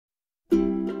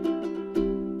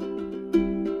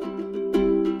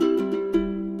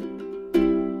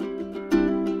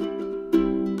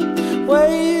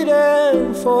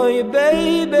for you,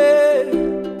 baby,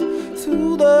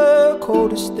 through the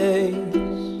coldest days.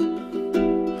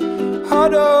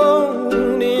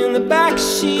 Huddled in the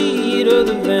backseat of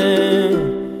the van,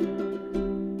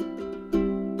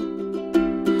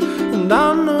 and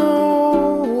I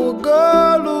know a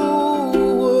girl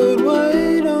who would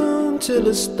wait until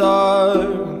it's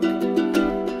dark,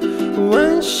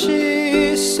 when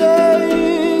she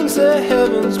sings the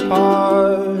heavens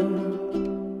part,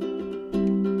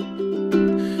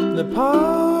 the part.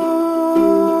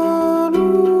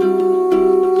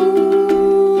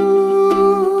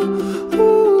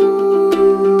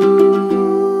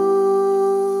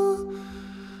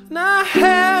 And I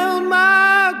held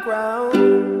my ground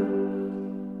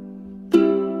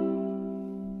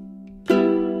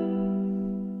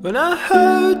when I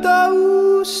heard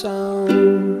those sounds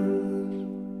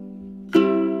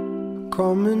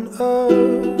coming up,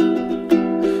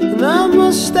 and I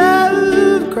must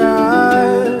have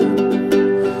cried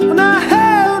when I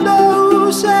held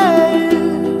those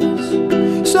hands.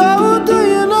 So do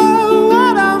you know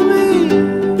what I mean?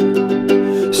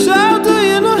 So do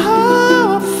you know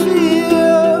how I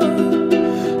feel?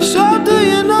 So do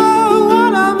you know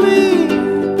what I mean?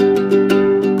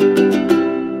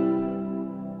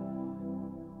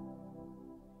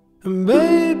 And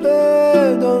baby,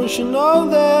 don't you know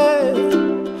that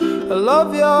I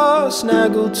love your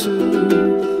snaggletooth?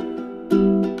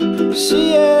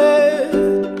 See it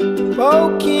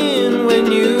poking when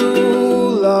you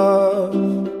love.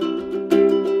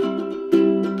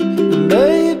 And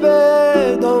baby,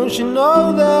 don't you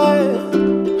know that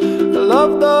I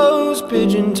love those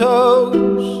pigeon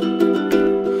toes?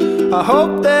 I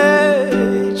hope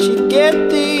that you get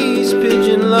these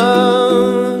pigeon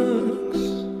lungs.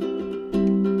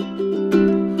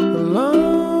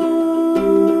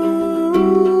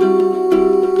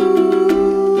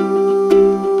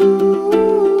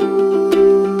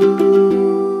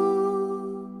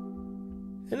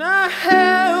 And I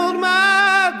held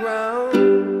my ground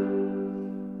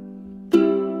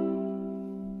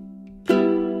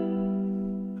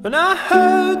when I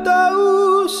heard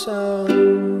those sounds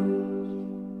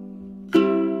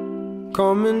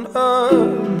coming up,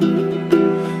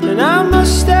 and I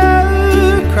must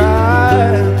have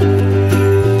cried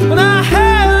when I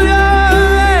held your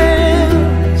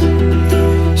hands.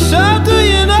 So do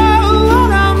you know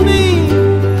what I mean?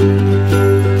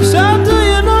 So do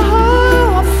you know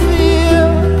how I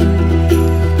feel?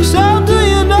 So do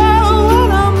you know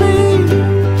what I mean?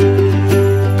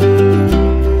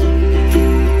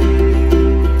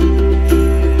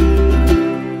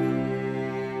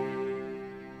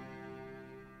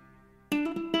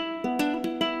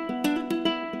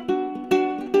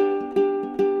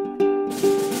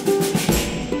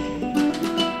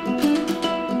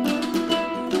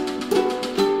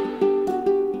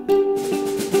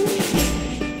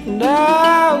 And I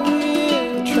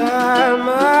will try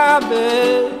my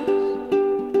best,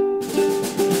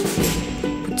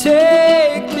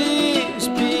 protect this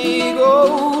big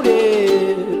old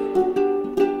head,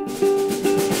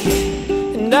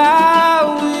 and I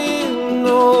will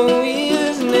know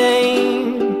his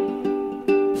name,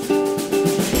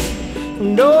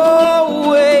 and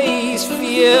always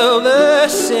feel the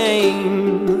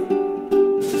same,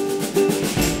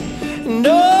 and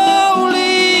oh,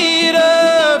 lit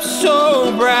up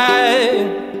so bright,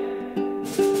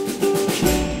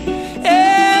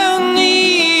 and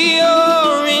the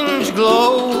orange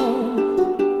glow,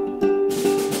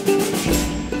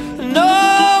 and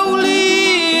oh,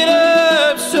 lit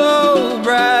up so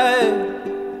bright,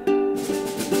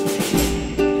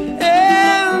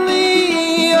 and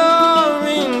the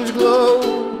orange glow.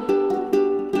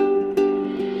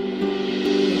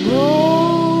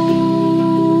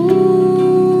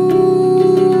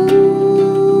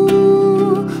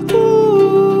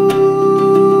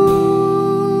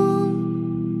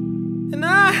 And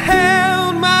I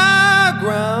held my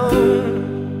ground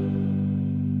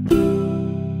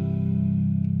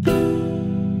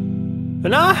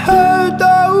when I heard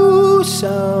those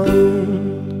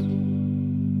sounds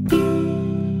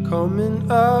coming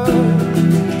up,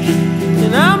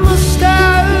 and I must